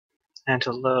And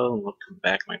hello, and welcome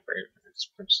back, my brave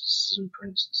princesses and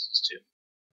princesses too.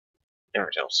 There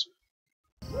it is.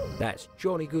 That's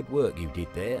jolly good work you did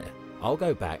there. I'll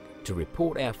go back to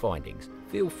report our findings.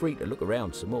 Feel free to look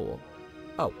around some more.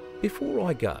 Oh, before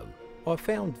I go, I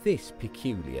found this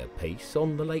peculiar piece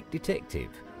on the Lake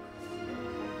Detective.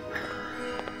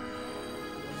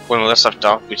 When we last left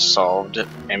off, we solved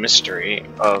a mystery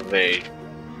of a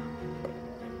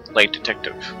late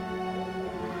detective.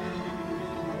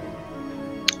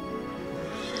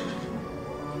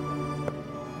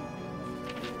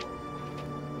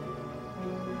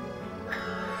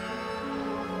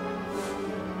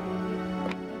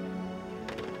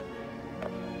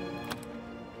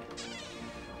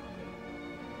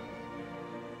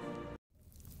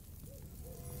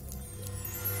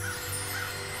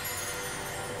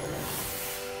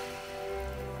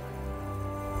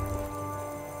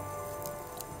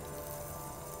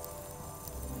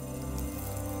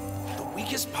 The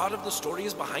weakest part of the story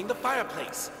is behind the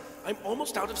fireplace. I'm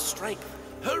almost out of strength.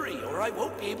 Hurry, or I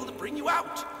won't be able to bring you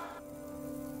out.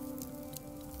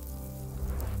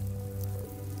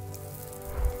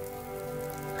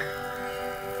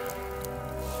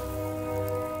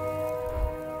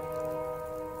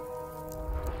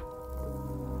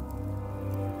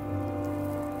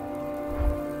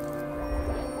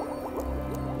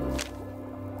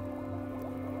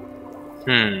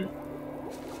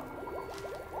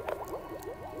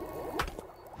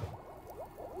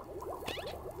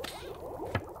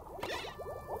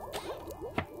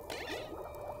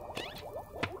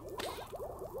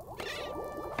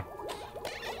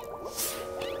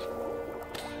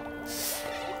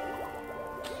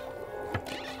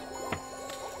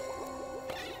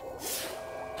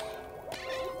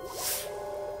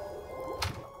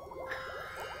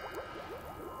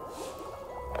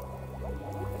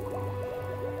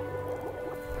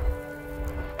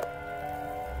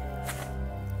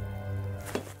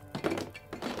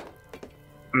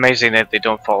 Amazing that they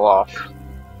don't fall off.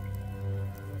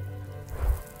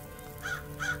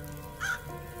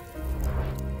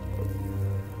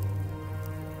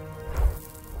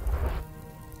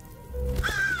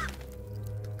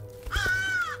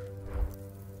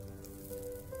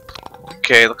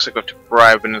 Okay, looks like we have to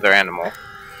bribe another animal.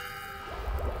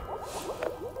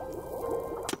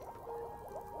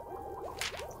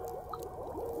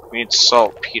 We need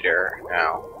saltpeter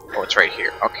now. Oh, it's right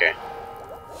here. Okay.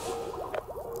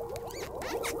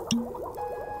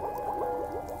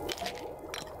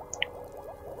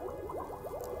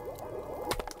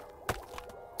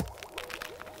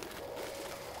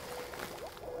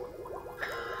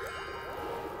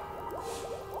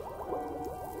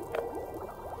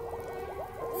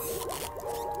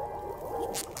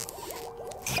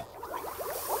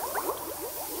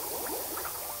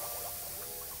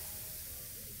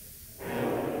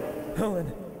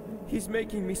 Helen, he's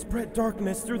making me spread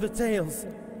darkness through the tails.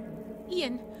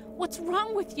 Ian, what's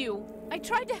wrong with you? I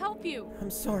tried to help you. I'm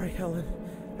sorry, Helen.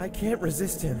 I can't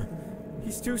resist him.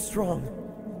 He's too strong.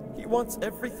 He wants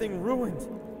everything ruined.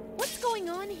 What's going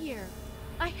on here?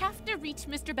 I have to reach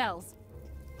Mr. Bells.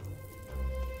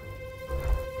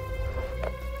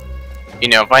 You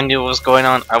know, if I knew what was going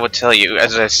on, I would tell you,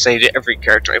 as I say to every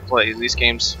character I play in these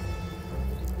games.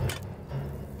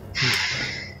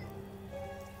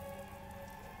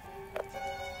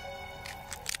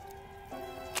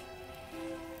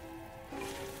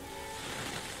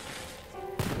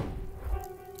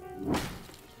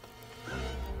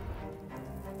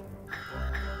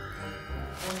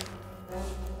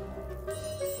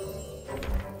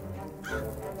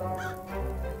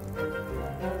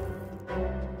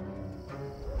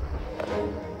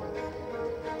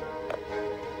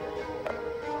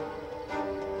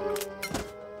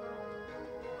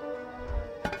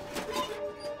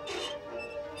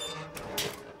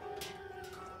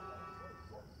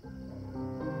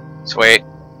 Sweet.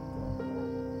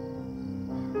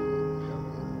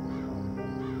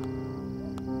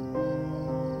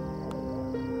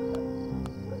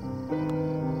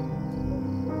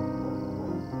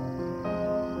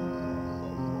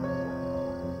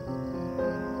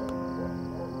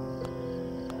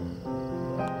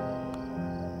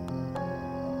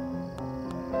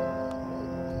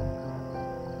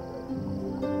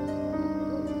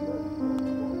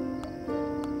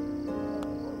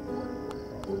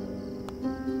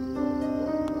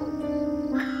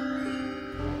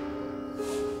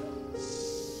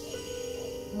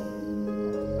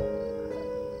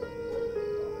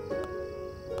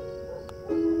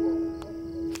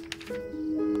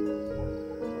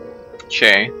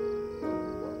 Okay.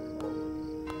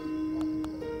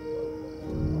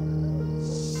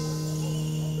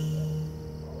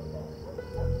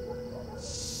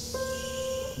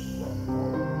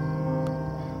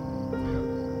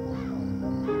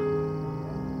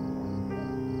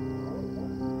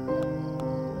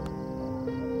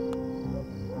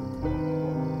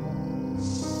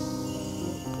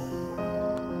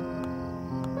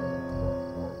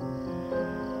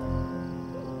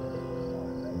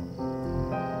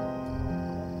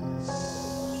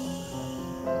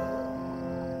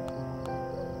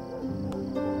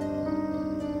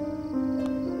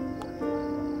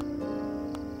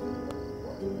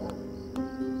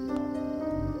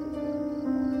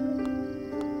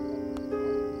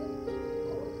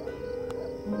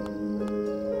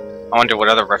 I wonder what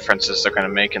other references they're going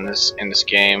to make in this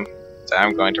game that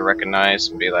I'm going to recognize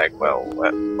and be like, well,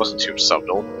 that wasn't too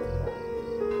subtle.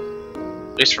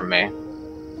 At least for me.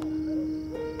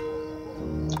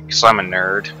 Because I'm a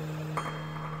nerd.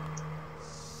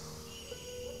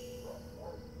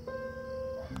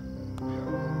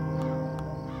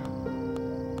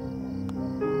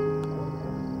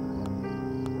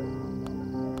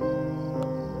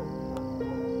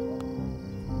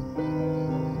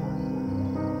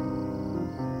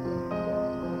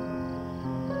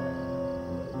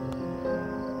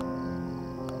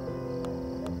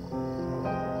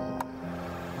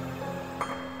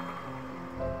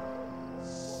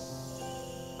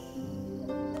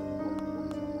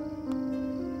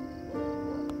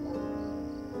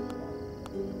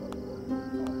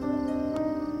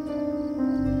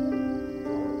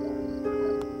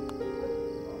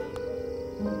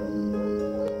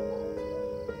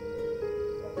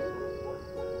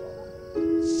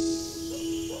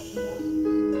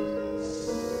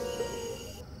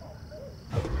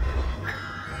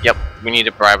 Yep, we need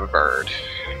to bribe a bird.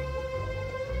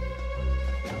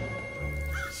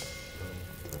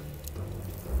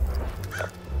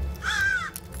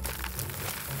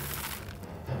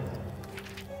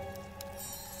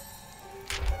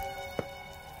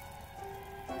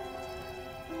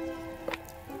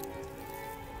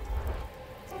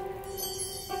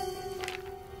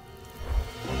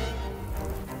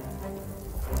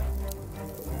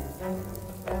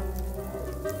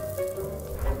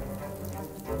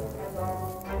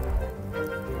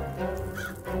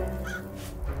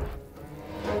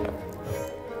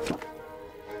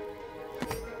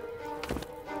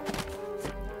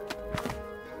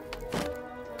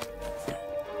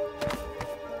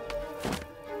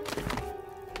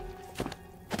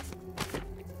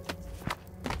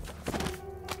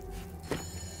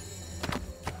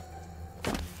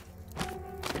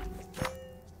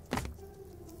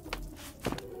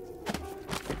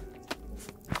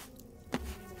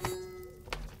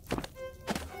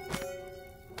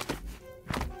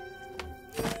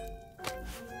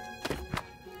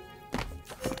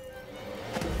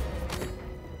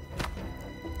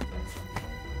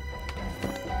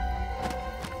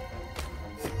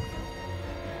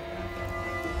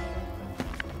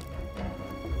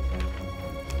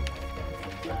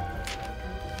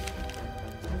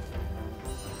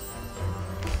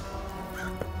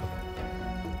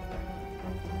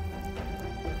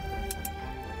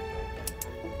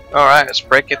 Alright, let's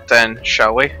break it then,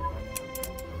 shall we?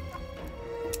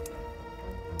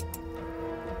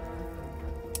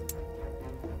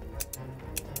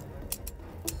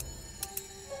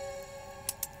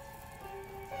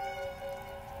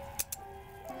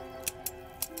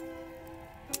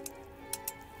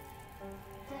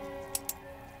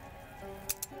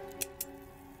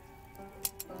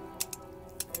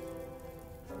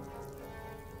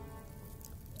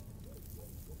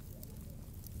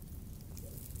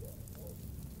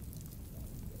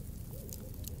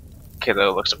 Okay,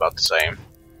 that looks about the same.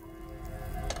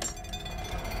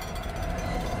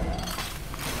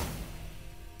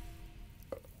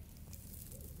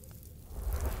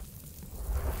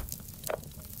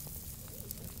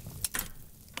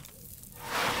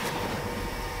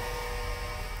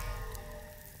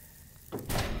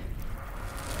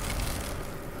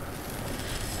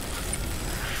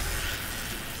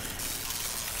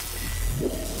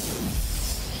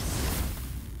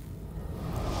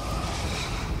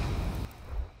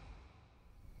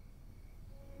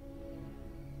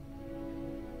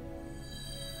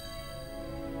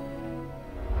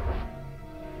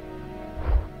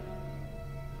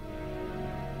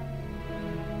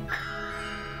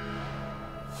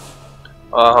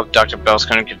 Well, I hope Dr. Bell's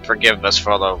gonna forgive us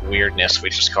for all the weirdness we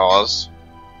just caused.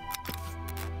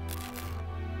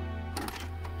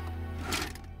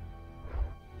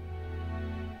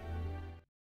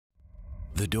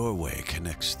 The doorway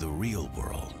connects the real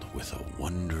world with a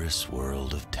wondrous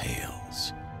world of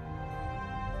tales.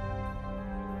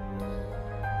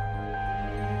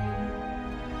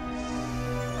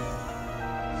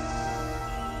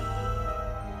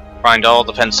 Find all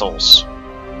the pencils.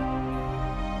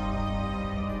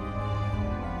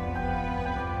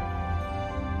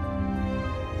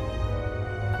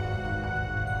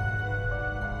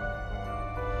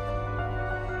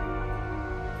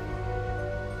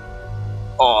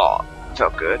 Oh,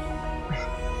 felt good.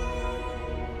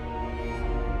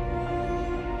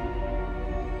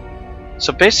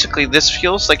 So basically, this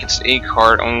feels like it's a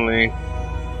card only.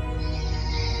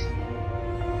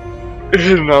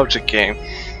 It's an object game.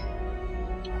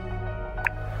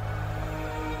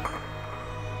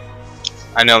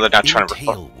 I know they're not trying to In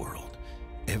the tale world,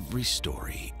 every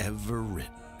story ever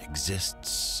written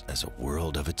exists as a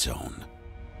world of its own.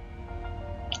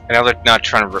 I know they're not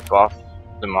trying to rip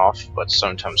them off, but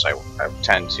sometimes I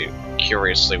tend to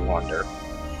curiously wonder.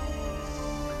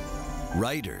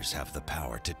 Writers have the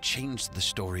power to change the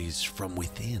stories from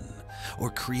within, or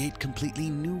create completely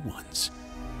new ones.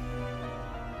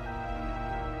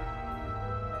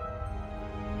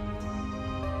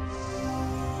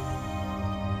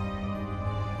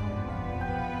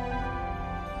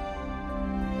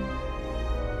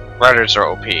 Writers are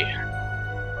OP.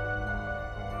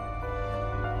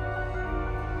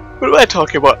 What am I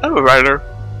talking about? I'm a writer.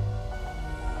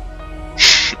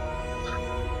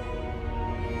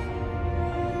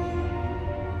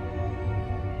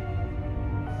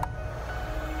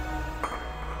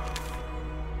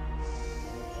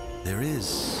 There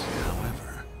is,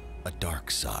 however, a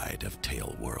dark side of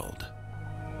Tale World.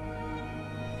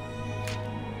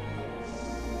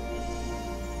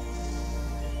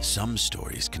 Some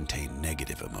stories contain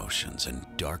negative emotions and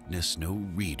darkness no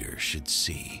reader should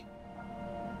see.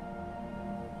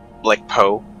 Like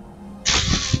Poe.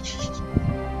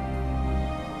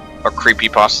 Or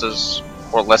creepypastas.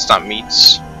 Or Let's Not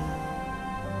Meets.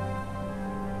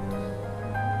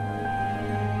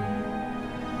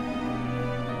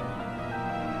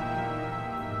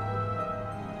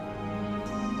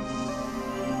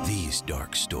 These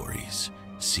dark stories,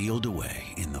 sealed away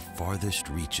in the farthest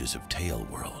reaches of Tale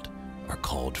World, are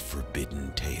called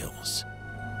Forbidden Tales.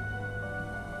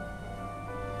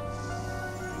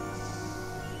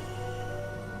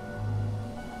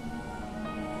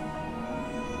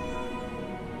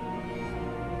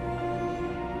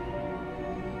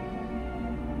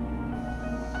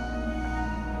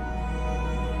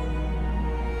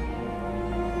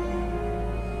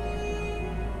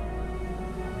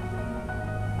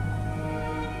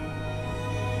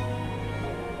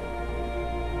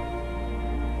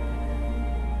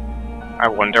 I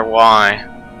wonder why.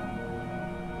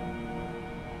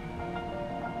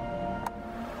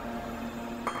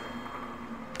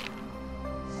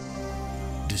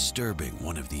 Disturbing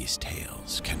one of these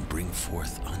tales can bring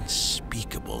forth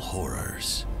unspeakable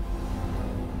horrors.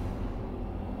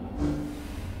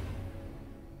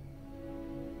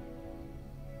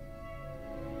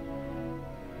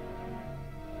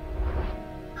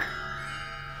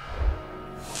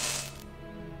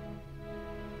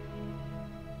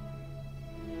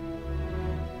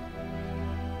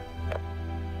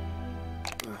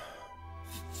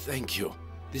 Thank you.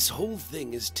 This whole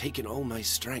thing has taken all my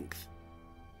strength.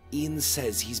 Ian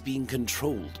says he's being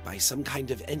controlled by some kind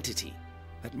of entity.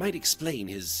 That might explain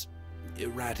his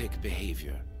erratic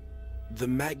behavior. The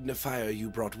magnifier you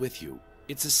brought with you,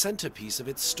 it's a centerpiece of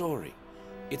its story.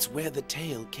 It's where the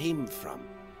tale came from.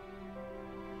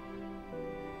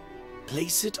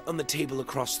 Place it on the table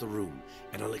across the room,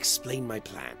 and I'll explain my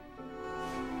plan.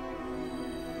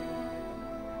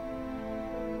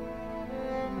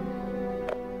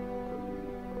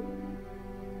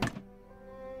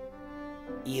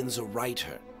 Ian's a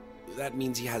writer. That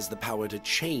means he has the power to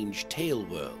change Tale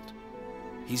World.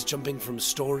 He's jumping from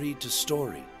story to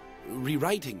story,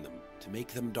 rewriting them to make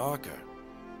them darker.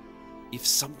 If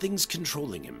something's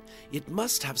controlling him, it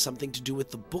must have something to do with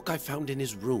the book I found in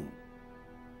his room.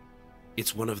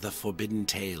 It's one of the Forbidden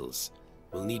Tales.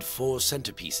 We'll need 4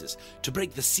 centerpieces to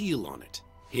break the seal on it.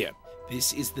 Here,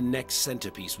 this is the next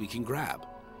centerpiece we can grab.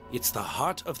 It's the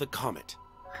Heart of the Comet.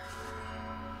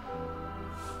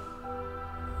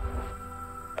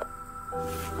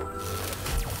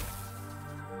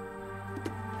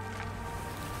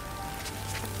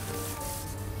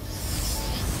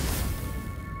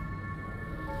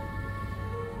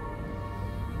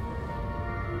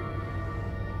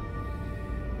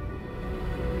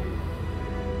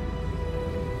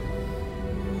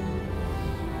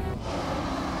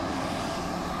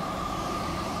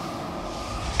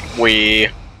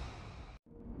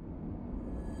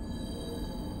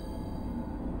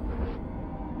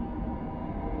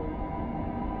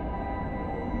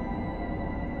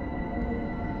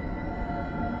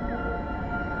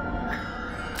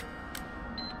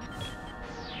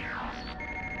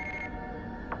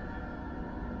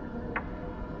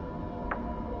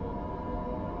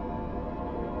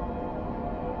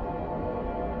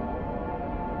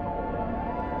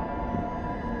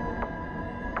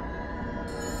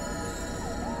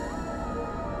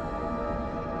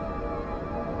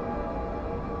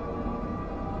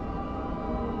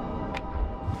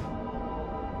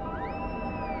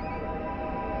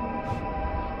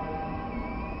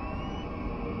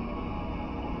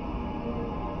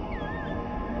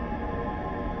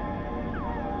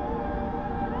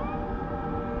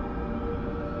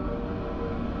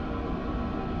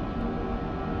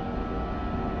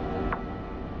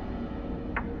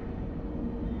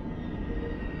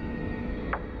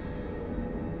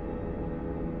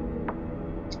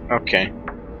 Okay.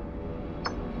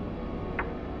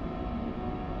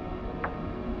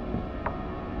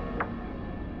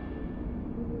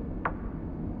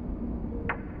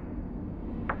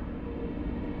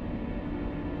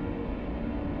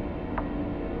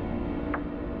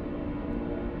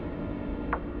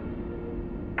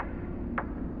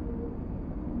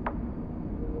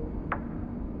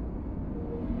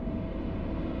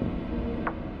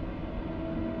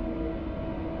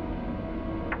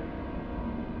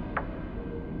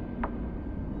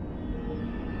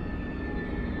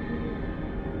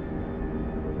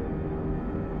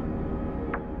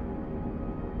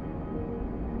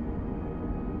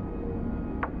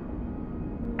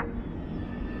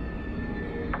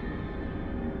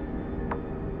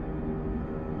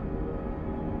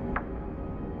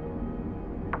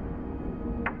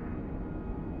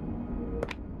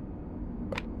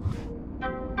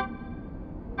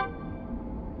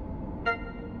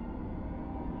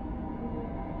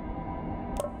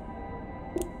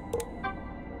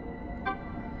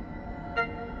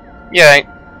 Yeah.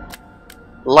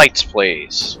 Lights,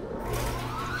 please.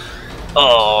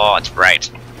 Oh, it's bright.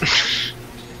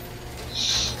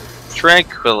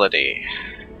 Tranquility.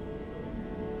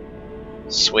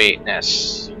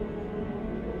 Sweetness.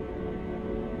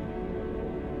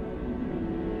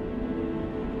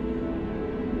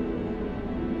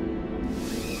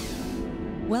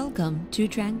 Welcome to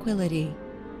Tranquility.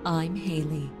 I'm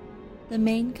Haley, the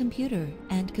main computer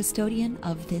and custodian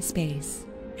of this base.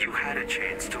 You had a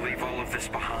chance to leave all of this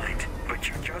behind, but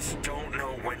you just don't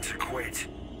know when to quit.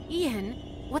 Ian,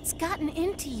 what's gotten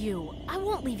into you? I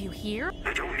won't leave you here.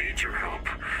 I don't need your help.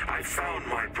 I found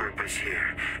my purpose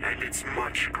here, and it's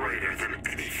much greater than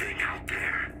anything out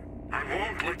there. I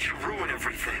won't let you ruin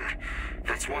everything.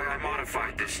 That's why I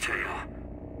modified this tale.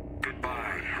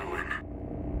 Goodbye, Helen.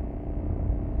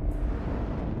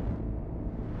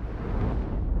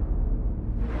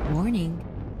 Warning.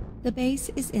 The base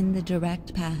is in the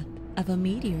direct path of a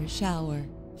meteor shower.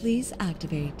 Please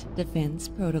activate defense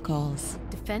protocols.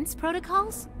 Defense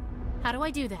protocols? How do I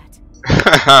do that?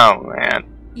 Oh,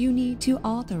 man. You need to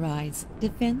authorize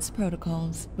defense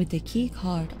protocols with the key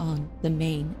card on the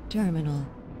main terminal.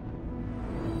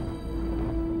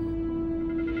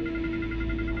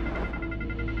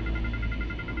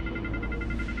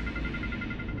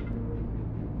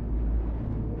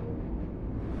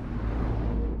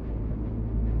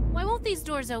 Why won't these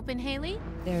doors open, Haley?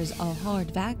 There's a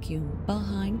hard vacuum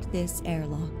behind this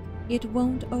airlock. It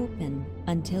won't open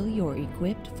until you're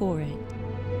equipped for it.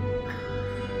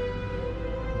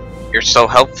 You're so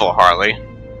helpful, Harley.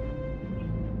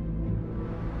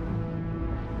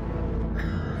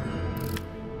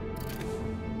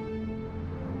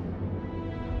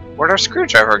 Where'd our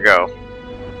screwdriver go?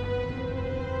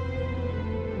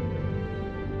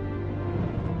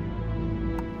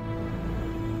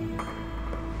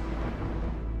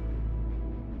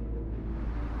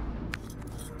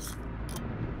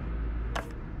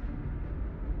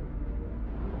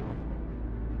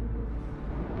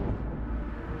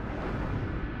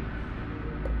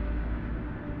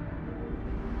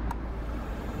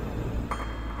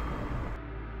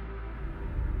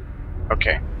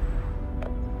 Okay.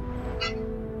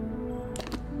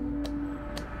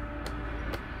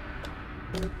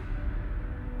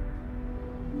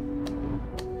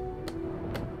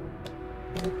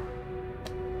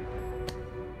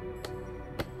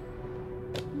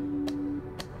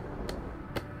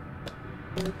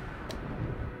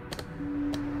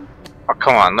 Oh,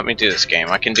 come on, let me do this game.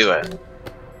 I can do it.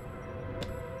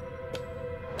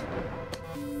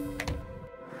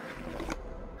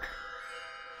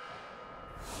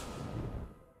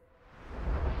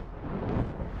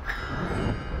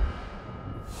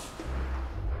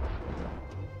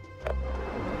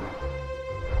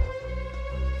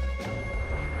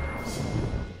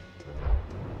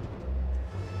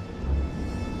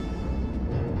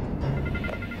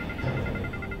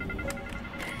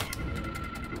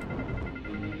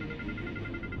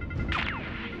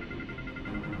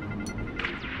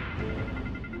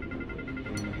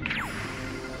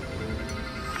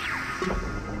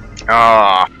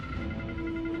 Ah.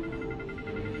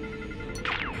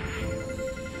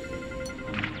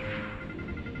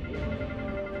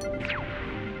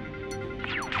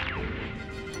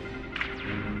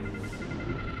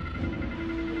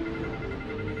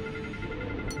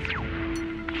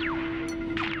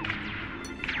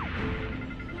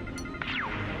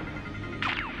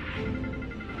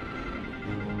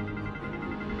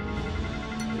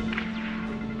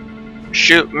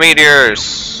 Shoot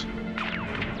meteors!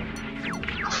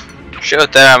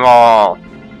 Shoot them all!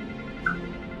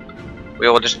 We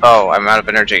will just. Oh, I'm out of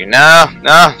energy. No,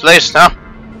 no, please, no.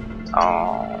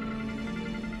 Oh,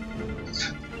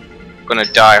 I'm gonna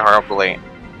die horribly.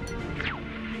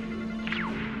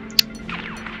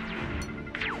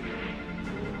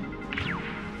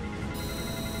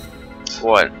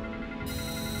 What?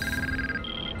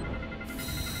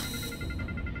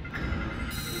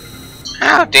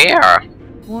 Oh dear.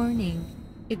 Warning.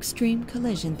 Extreme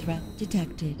collision threat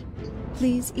detected.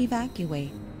 Please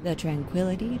evacuate the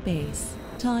Tranquility Base.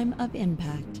 Time of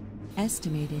impact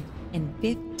estimated in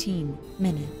 15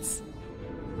 minutes.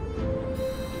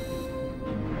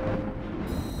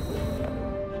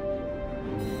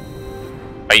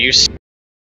 Are you?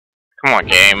 Come on,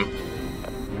 game.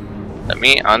 Let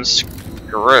me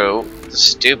unscrew the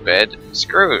stupid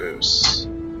screws.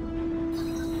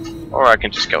 Or I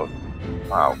can just go.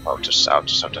 Well, I'll just have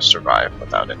to survive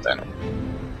without it then.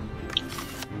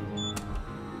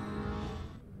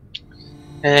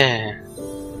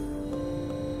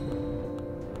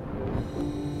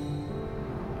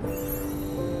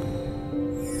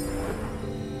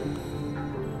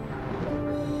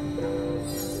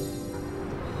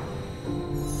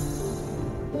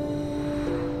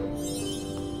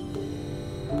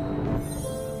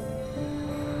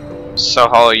 So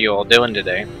how are you all doing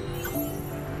today?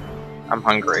 I'm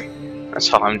hungry.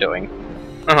 That's all I'm doing.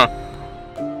 That's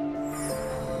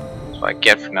what I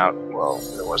get for not. Well,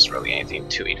 there wasn't really anything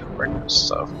to eat for breakfast,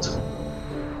 so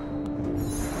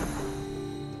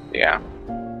yeah.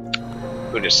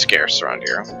 Food is scarce around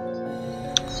here.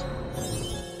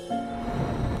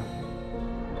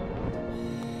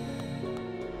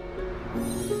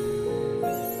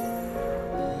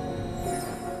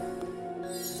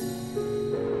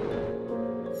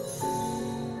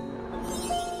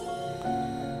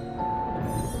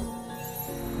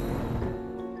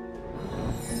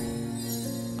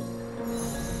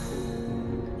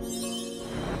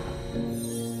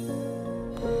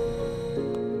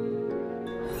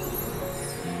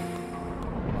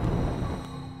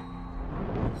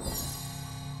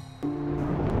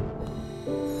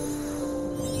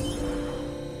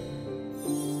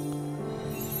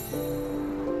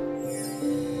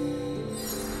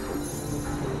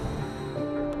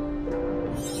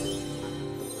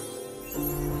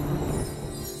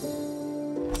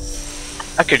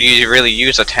 I could really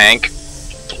use a tank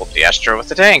to whoop the Astro with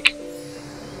the tank.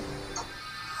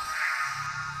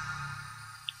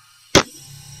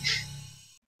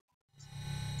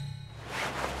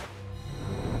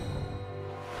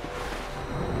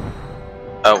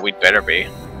 Oh, we'd better be.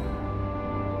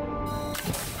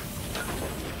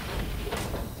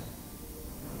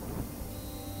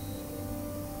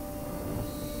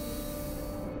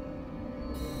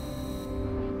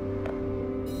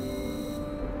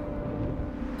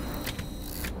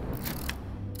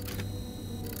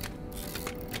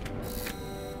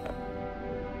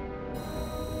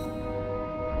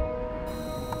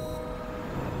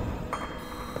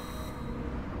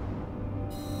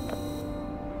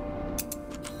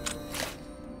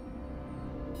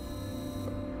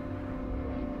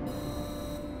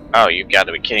 Oh, you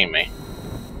gotta be kidding me.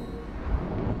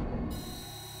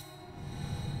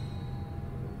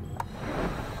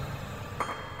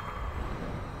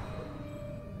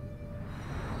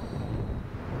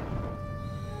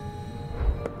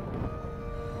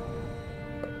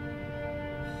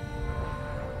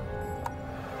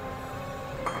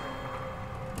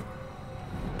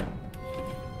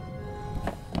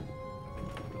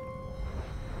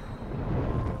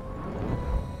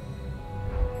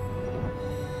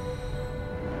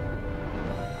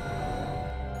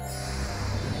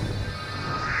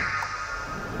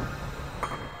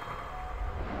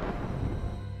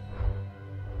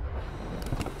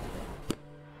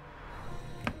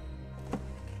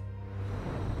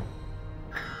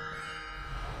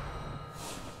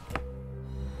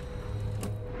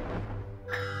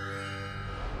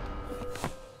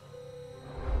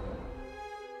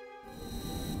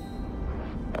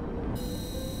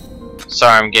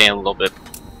 Sorry, I'm getting a little bit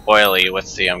oily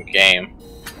with the game.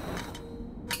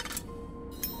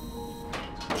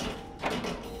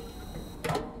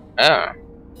 Oh.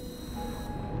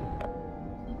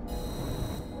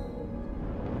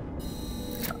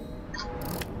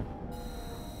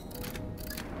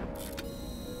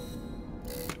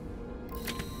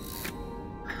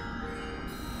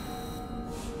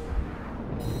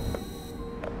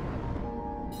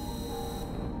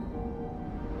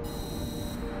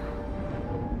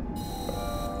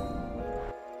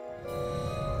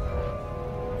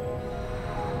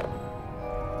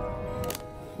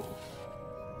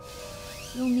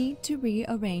 You'll need to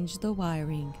rearrange the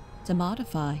wiring to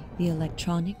modify the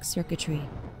electronic circuitry.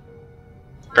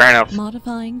 Fair enough.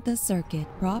 Modifying the circuit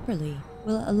properly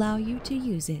will allow you to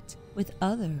use it with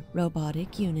other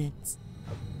robotic units.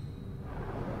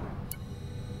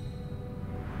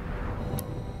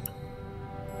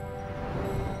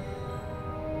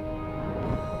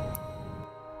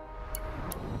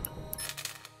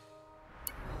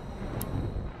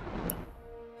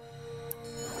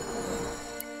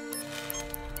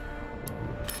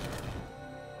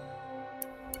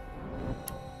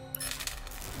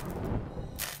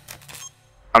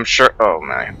 I'm sure. Oh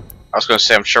man, I was gonna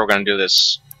say I'm sure we're gonna do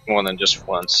this more than just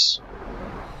once.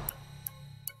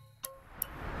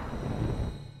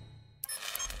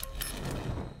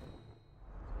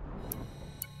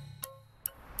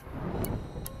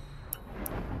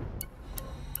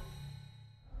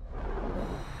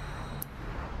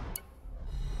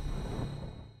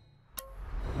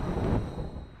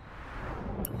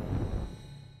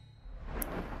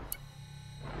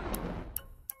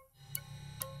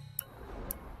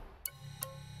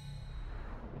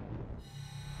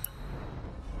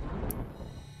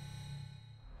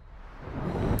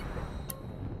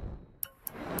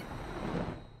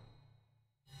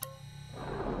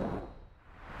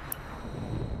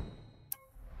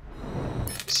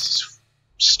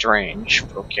 Strange,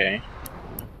 but okay.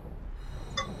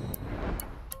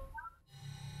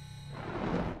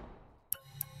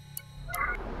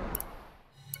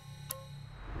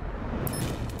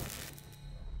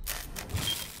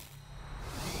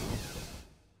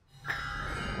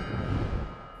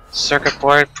 Circuit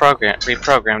board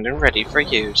reprogrammed and ready for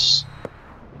use.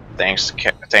 Thanks,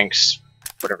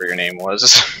 whatever your name was.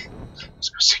 I was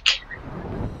gonna say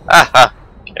Karen. Ah,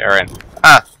 Karen.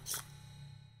 Ah.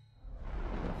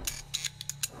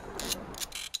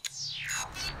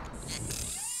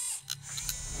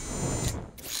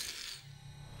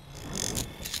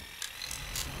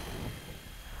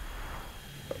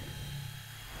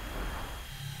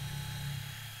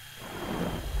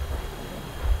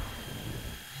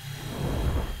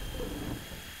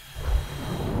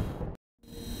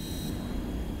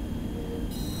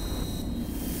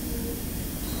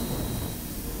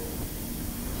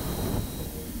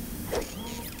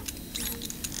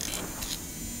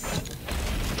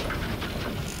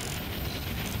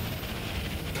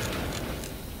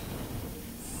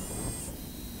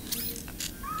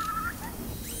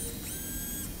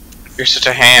 You're such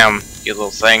a ham, you little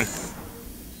thing.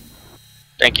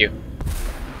 Thank you.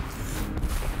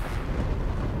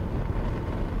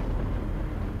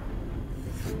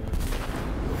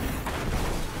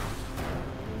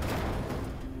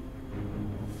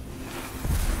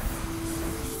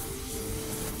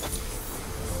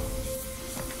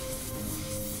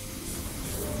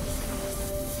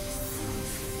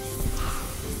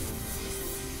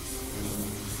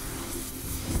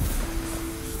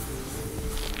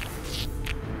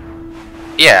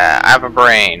 Yeah, I have a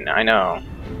brain, I know.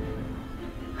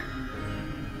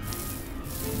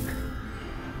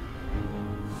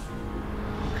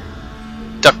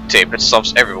 Duct tape, it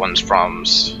solves everyone's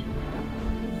problems.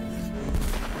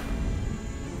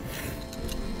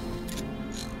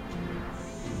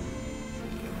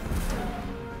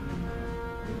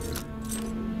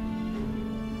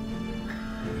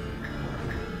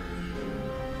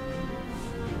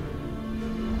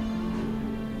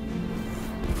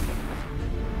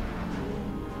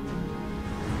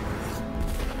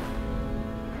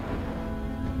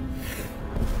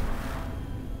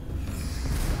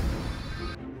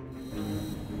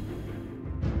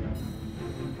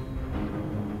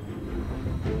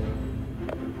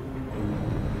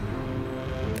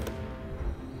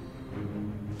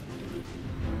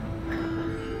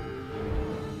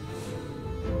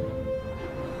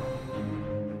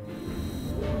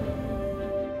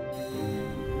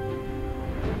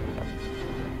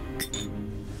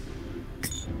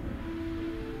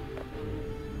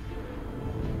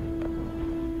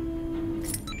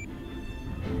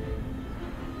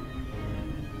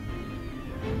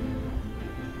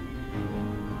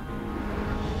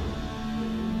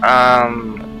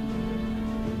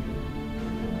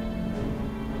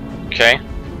 Okay.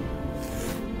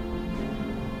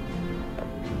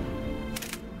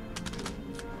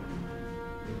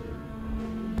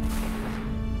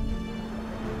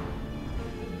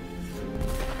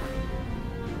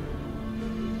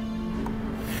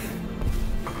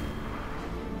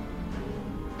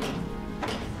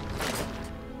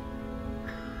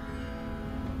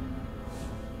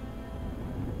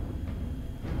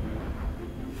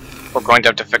 We're going to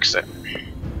have to fix it.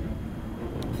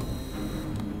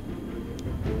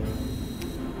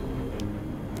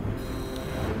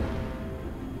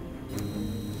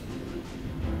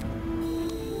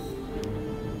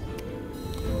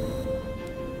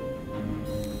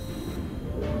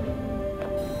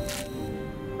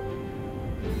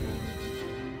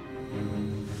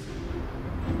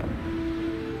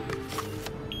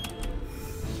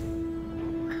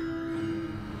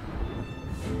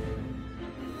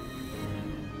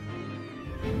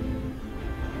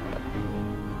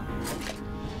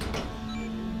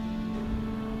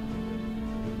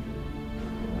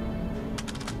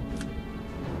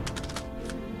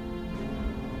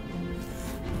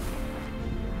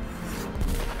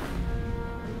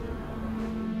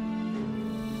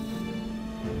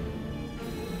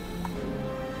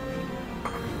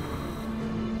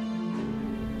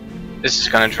 This is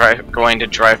going to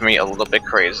drive me a little bit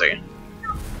crazy.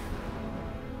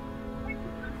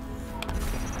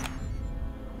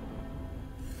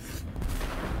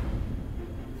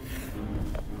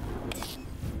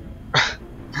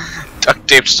 Duct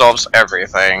tape solves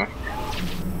everything.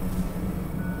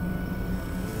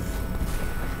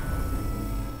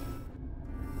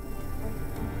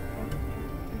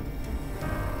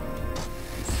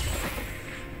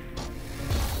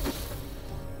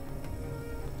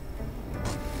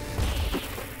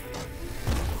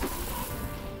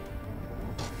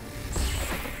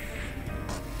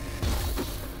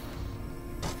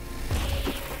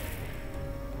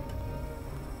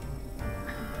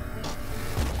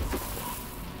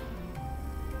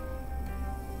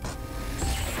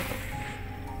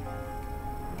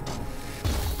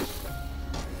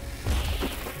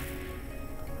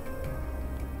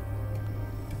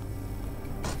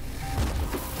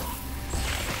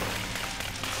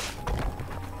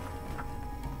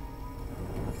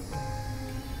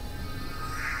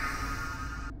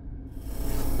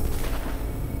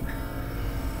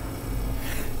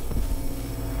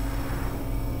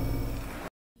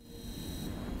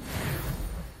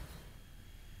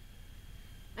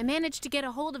 I managed to get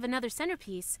a hold of another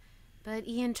centerpiece, but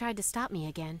Ian tried to stop me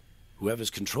again.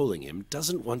 Whoever's controlling him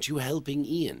doesn't want you helping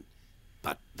Ian.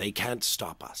 But they can't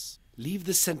stop us. Leave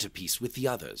the centerpiece with the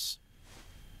others.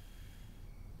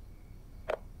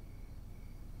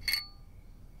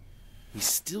 We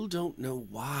still don't know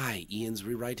why Ian's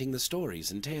rewriting the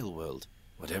stories in Taleworld.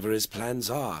 Whatever his plans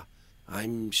are,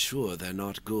 I'm sure they're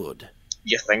not good.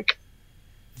 You think?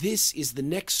 This is the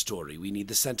next story we need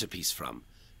the centerpiece from.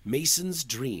 Mason's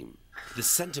Dream. The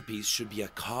centerpiece should be a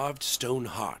carved stone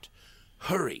heart.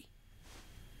 Hurry!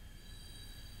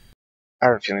 I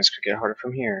have a feeling this could get harder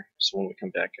from here. So when we come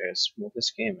back, guys, move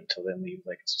this game. Until then, leave,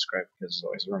 like, and subscribe because there's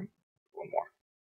always room.